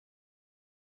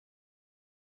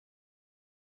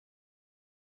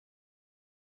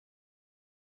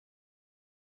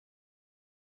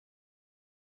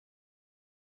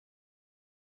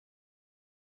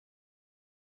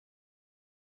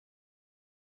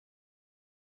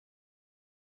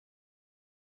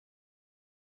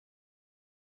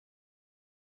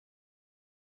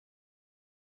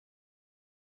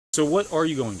So what are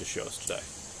you going to show us today?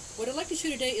 What I'd like to show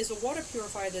today is a water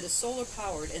purifier that is solar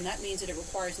powered, and that means that it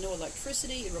requires no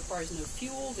electricity, it requires no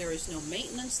fuel, there is no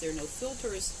maintenance, there are no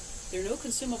filters, there are no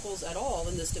consumables at all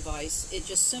in this device. It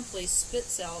just simply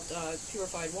spits out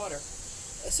purified water.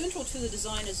 Central to the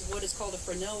design is what is called a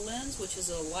Fresnel lens, which is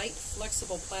a light,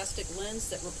 flexible plastic lens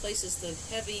that replaces the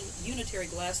heavy unitary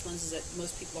glass lenses that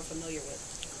most people are familiar with.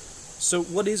 So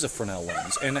what is a Fresnel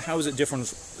lens, and how is it different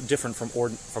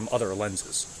from other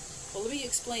lenses? Well, let me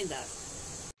explain that.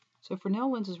 So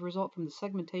Fresnel lenses result from the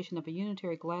segmentation of a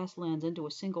unitary glass lens into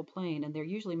a single plane, and they're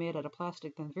usually made out of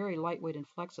plastic that's very lightweight and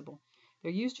flexible.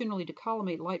 They're used generally to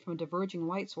collimate light from a diverging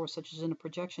light source, such as in a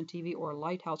projection TV or a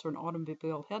lighthouse or an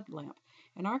automobile headlamp.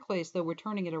 In our case, though, we're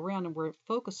turning it around and we're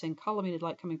focusing collimated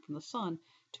light coming from the sun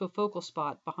to a focal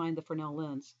spot behind the Fresnel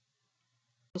lens.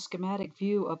 The schematic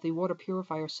view of the water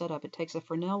purifier setup, it takes a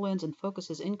Fresnel lens and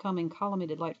focuses incoming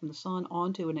collimated light from the sun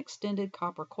onto an extended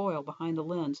copper coil behind the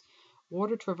lens.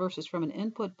 Water traverses from an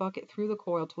input bucket through the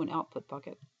coil to an output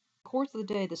bucket. In the course of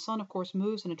the day, the sun, of course,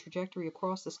 moves in a trajectory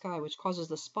across the sky, which causes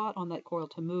the spot on that coil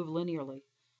to move linearly.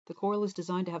 The coil is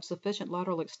designed to have sufficient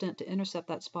lateral extent to intercept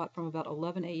that spot from about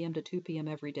 11 a.m. to 2 p.m.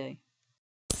 every day.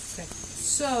 Okay.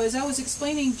 So, as I was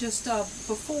explaining just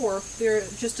before, there are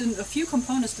just a few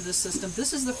components to this system.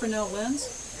 This is the Fresnel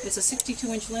lens. It's a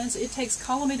 62-inch lens. It takes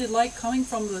collimated light coming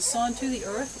from the sun to the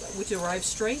earth, which arrives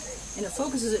straight, and it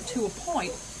focuses it to a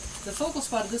point. The focal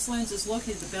spot of this lens is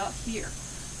located about here.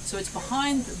 So it's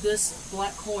behind this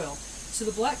black coil. So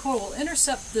the black coil will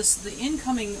intercept the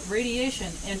incoming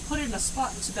radiation and put it in a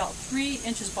spot that's about 3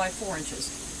 inches by 4 inches.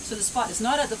 So the spot is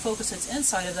not at the focus, it's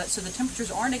inside of that, so the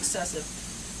temperatures aren't excessive.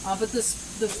 But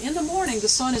in the morning, the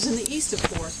sun is in the east, of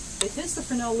course. It hits the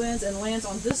Fresnel lens and lands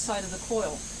on this side of the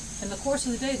coil. In the course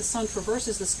of the day, the sun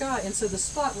traverses the sky, and so the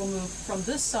spot will move from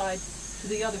this side to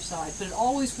the other side. But it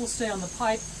always will stay on the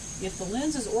pipe. If the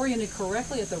lens is oriented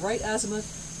correctly at the right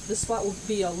azimuth, the spot will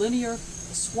be a linear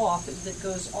swath that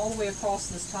goes all the way across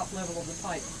this top level of the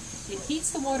pipe. It heats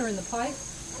the water in the pipe,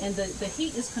 and the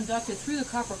heat is conducted through the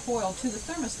copper coil to the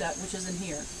thermostat, which is in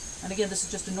here. And again, this is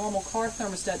just a normal car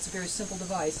thermostat. It's a very simple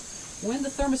device. When the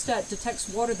thermostat detects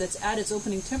water that's at its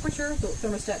opening temperature, the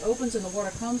thermostat opens and the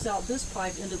water comes out this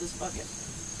pipe into this bucket.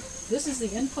 This is the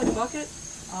input bucket.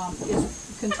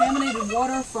 It's contaminated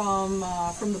water from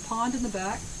the pond in the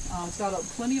back. It's got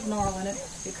plenty of gnarl in it.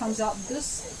 It comes out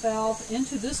this valve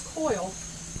into this coil,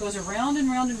 goes around and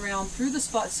round and round through the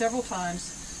spot several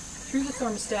times, through the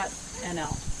thermostat, and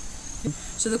out.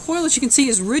 So the coil, as you can see,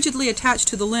 is rigidly attached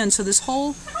to the lens, so this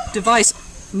whole device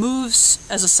moves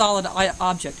as a solid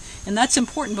object. And that's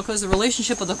important because the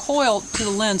relationship of the coil to the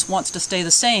lens wants to stay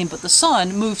the same, but the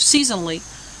sun moves seasonally,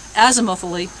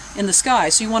 azimuthally in the sky.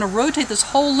 So you want to rotate this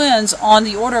whole lens on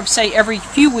the order of, say, every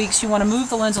few weeks. You want to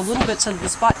move the lens a little bit so that the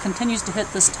spot continues to hit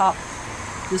this top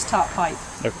pipe.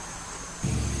 Okay.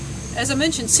 As I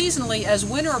mentioned, seasonally, as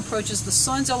winter approaches, the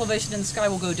sun's elevation in the sky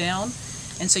will go down,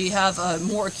 and so you have a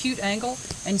more acute angle,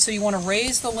 and so you want to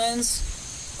raise the lens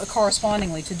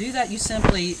correspondingly. To do that, you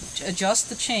simply adjust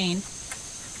the chain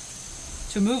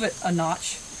to move it a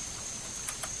notch,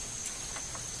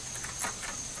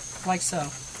 like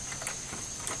so.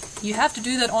 You have to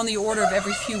do that on the order of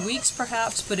every few weeks,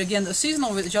 perhaps, but again, the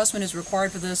seasonal adjustment is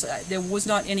required for this. There was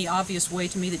not any obvious way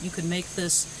to me that you could make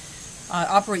this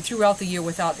operate throughout the year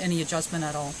without any adjustment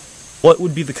at all. What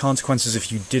would be the consequences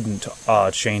if you didn't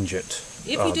change it?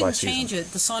 If you didn't change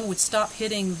it, the sun would stop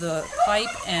hitting the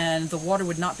pipe and the water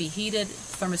would not be heated, the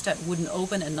thermostat wouldn't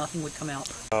open, and nothing would come out.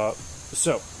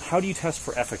 So, how do you test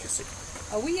for efficacy?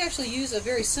 We actually use a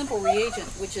very simple reagent,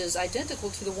 which is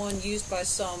identical to the one used by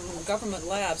some government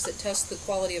labs that test the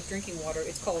quality of drinking water.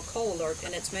 It's called CoAlert,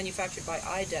 and it's manufactured by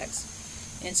IDEX.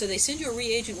 And so they send you a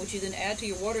reagent which you then add to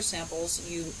your water samples.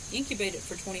 You incubate it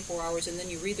for 24 hours, and then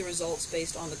you read the results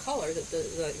based on the color that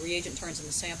the reagent turns in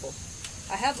the sample.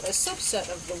 I have a subset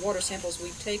of the water samples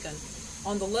we've taken.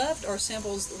 On the left are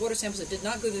water samples that did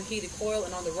not go through the heated coil,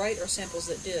 and on the right are samples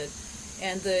that did.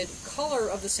 And the color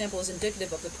of the sample is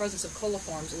indicative of the presence of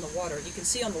coliforms in the water. You can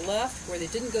see on the left, where they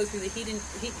didn't go through the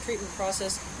heat treatment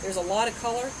process, there's a lot of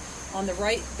color. On the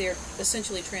right, they're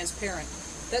essentially transparent.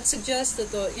 That suggests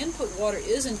that the input water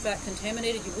is in fact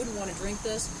contaminated. You wouldn't want to drink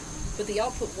this, but the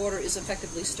output water is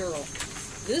effectively sterile.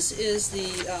 This is the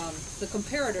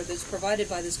comparator that's provided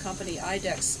by this company,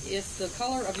 IDEX. If the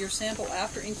color of your sample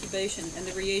after incubation and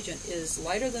the reagent is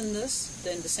lighter than this,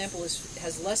 then the sample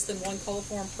has less than 1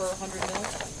 coliform per 100 mil.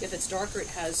 If it's darker, it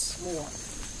has more.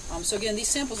 So again, these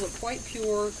samples look quite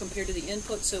pure compared to the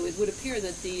input, so it would appear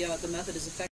that the method is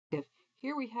effective.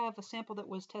 Here we have a sample that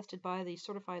was tested by the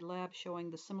certified lab showing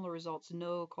the similar results,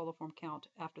 no coliform count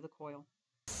after the coil.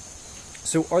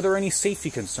 So are there any safety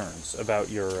concerns about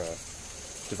your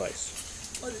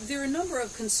device? Well, there are a number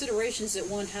of considerations that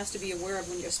one has to be aware of,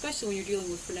 especially when you're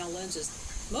dealing with Fresnel lenses.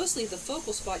 Mostly the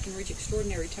focal spot can reach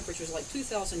extraordinary temperatures like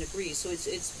 2,000 degrees, so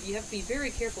you have to be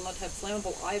very careful not to have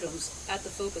flammable items at the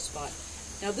focus spot.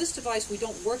 Now this device, we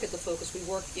don't work at the focus, we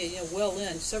work well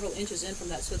in, several inches in from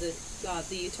that, so that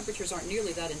the temperatures aren't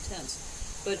nearly that intense.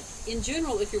 But in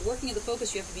general, if you're working at the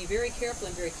focus, you have to be very careful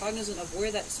and very cognizant of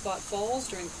where that spot falls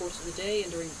during the course of the day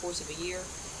and during the course of a year.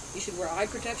 You should wear eye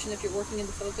protection if you're working in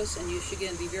the focus, and you should,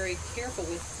 again, be very careful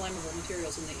with flammable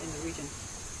materials in the region.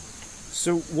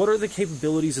 So what are the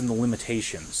capabilities and the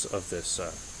limitations of this?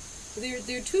 There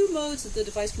are two modes that the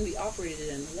device can be operated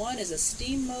in. One is a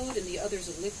steam mode and the other is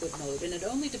a liquid mode, and it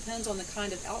only depends on the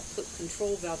kind of output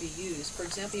control valve you use. For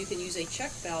example, you can use a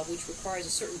check valve, which requires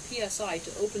a certain PSI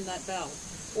to open that valve,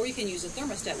 or you can use a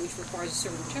thermostat, which requires a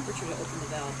certain temperature to open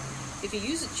the valve. If you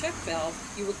use a check valve,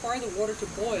 you require the water to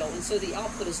boil, and so the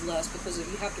output is less because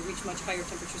you have to reach much higher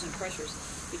temperatures and pressures.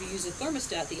 If you use a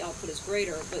thermostat, the output is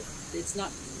greater, but it's not,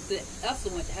 the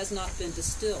effluent has not been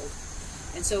distilled.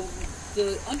 And so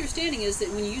the understanding is that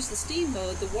when you use the steam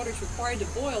mode, the water is required to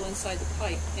boil inside the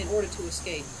pipe in order to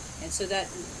escape. And so that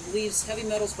leaves heavy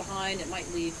metals behind, it might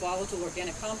leave volatile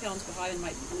organic compounds behind, it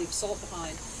might leave salt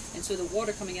behind. And so the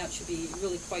water coming out should be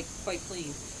really quite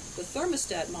clean. The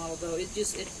thermostat model, though,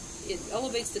 it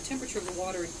elevates the temperature of the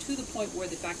water to the point where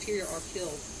the bacteria are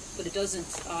killed, but it doesn't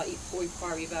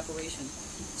require evaporation.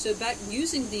 So back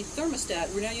using the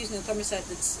thermostat, we're now using a thermostat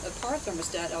that's a car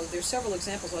thermostat. There's several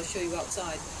examples I'll show you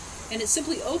outside. And it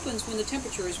simply opens when the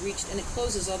temperature is reached and it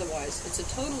closes otherwise. It's a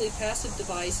totally passive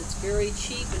device. It's very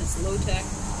cheap and it's low tech,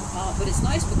 but it's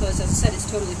nice because, as I said, it's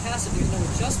totally passive. There's no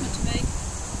adjustment to make.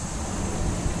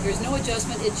 There's no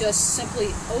adjustment. It just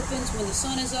simply opens when the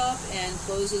sun is up and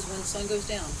closes when the sun goes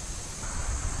down.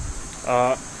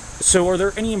 So are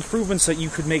there any improvements that you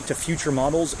could make to future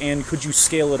models, and could you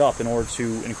scale it up in order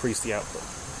to increase the output?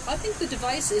 I think the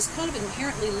device is kind of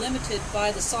inherently limited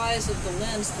by the size of the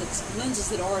lenses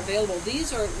that are available.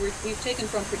 These are we've taken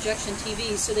from projection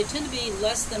TVs, so they tend to be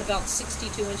less than about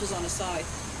 62 inches on a side,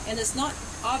 and it's not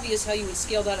obvious how you would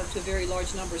scale that up to a very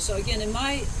large number. So again, in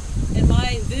my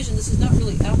vision, this is not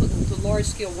really applicable to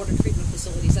large-scale water treatment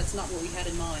facilities. That's not what we had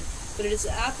in mind, but it is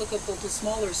applicable to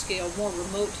smaller-scale, more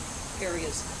remote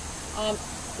areas.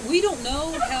 We don't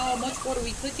know how much water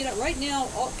we could get out. Right now,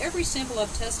 every sample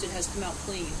I've tested has come out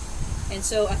clean. And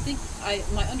so I think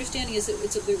my understanding is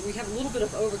that we have a little bit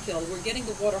of overkill. We're getting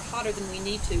the water hotter than we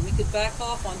need to. We could back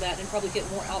off on that and probably get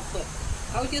more output.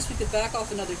 I would guess we could back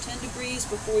off another 10 degrees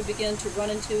before we begin to run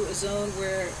into a zone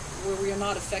where we are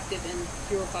not effective in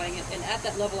purifying it. And at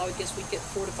that level, I would guess we'd get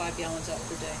 4 to 5 gallons out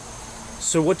per day.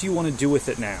 So what do you want to do with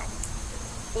it now?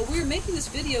 Well, we're making this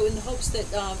video in the hopes that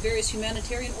various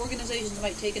humanitarian organizations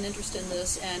might take an interest in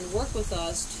this and work with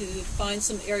us to find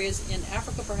some areas in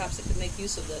Africa perhaps that could make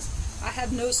use of this. I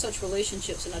have no such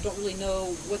relationships, and I don't really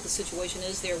know what the situation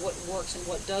is there, what works and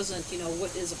what doesn't,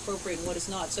 what is appropriate and what is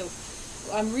not. So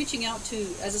I'm reaching out to,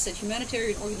 as I said,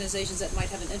 humanitarian organizations that might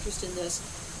have an interest in this.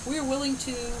 We're willing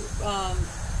to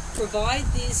provide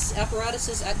these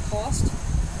apparatuses at cost,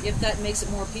 if that makes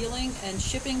it more appealing, and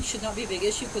shipping should not be a big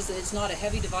issue because it's not a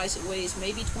heavy device. It weighs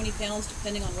maybe 20 pounds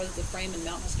depending on whether the frame and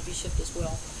mount has to be shipped as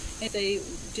well. If they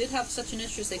did have such an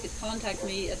interest, they could contact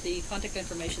me at the contact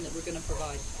information that we're going to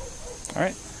provide. All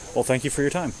right. Well, thank you for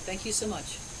your time. Thank you so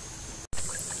much.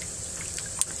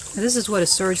 This is what a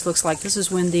surge looks like. This is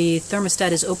when the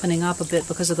thermostat is opening up a bit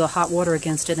because of the hot water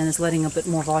against it and is letting a bit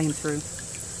more volume through.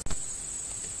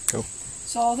 Cool.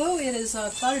 So although it is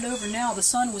clouded over now, the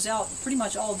sun was out pretty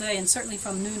much all day, and certainly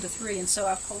from noon to 3, and so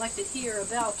I've collected here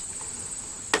about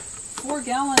 4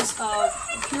 gallons of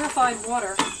purified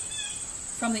water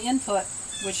from the input,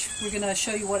 which we're going to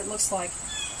show you what it looks like.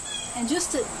 And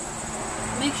just to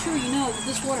make sure you know that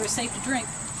this water is safe to drink,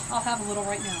 I'll have a little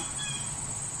right now.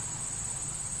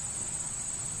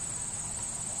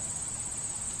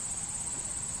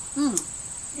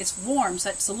 It's warm, so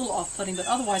that's a little off-putting, but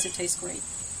otherwise it tastes great.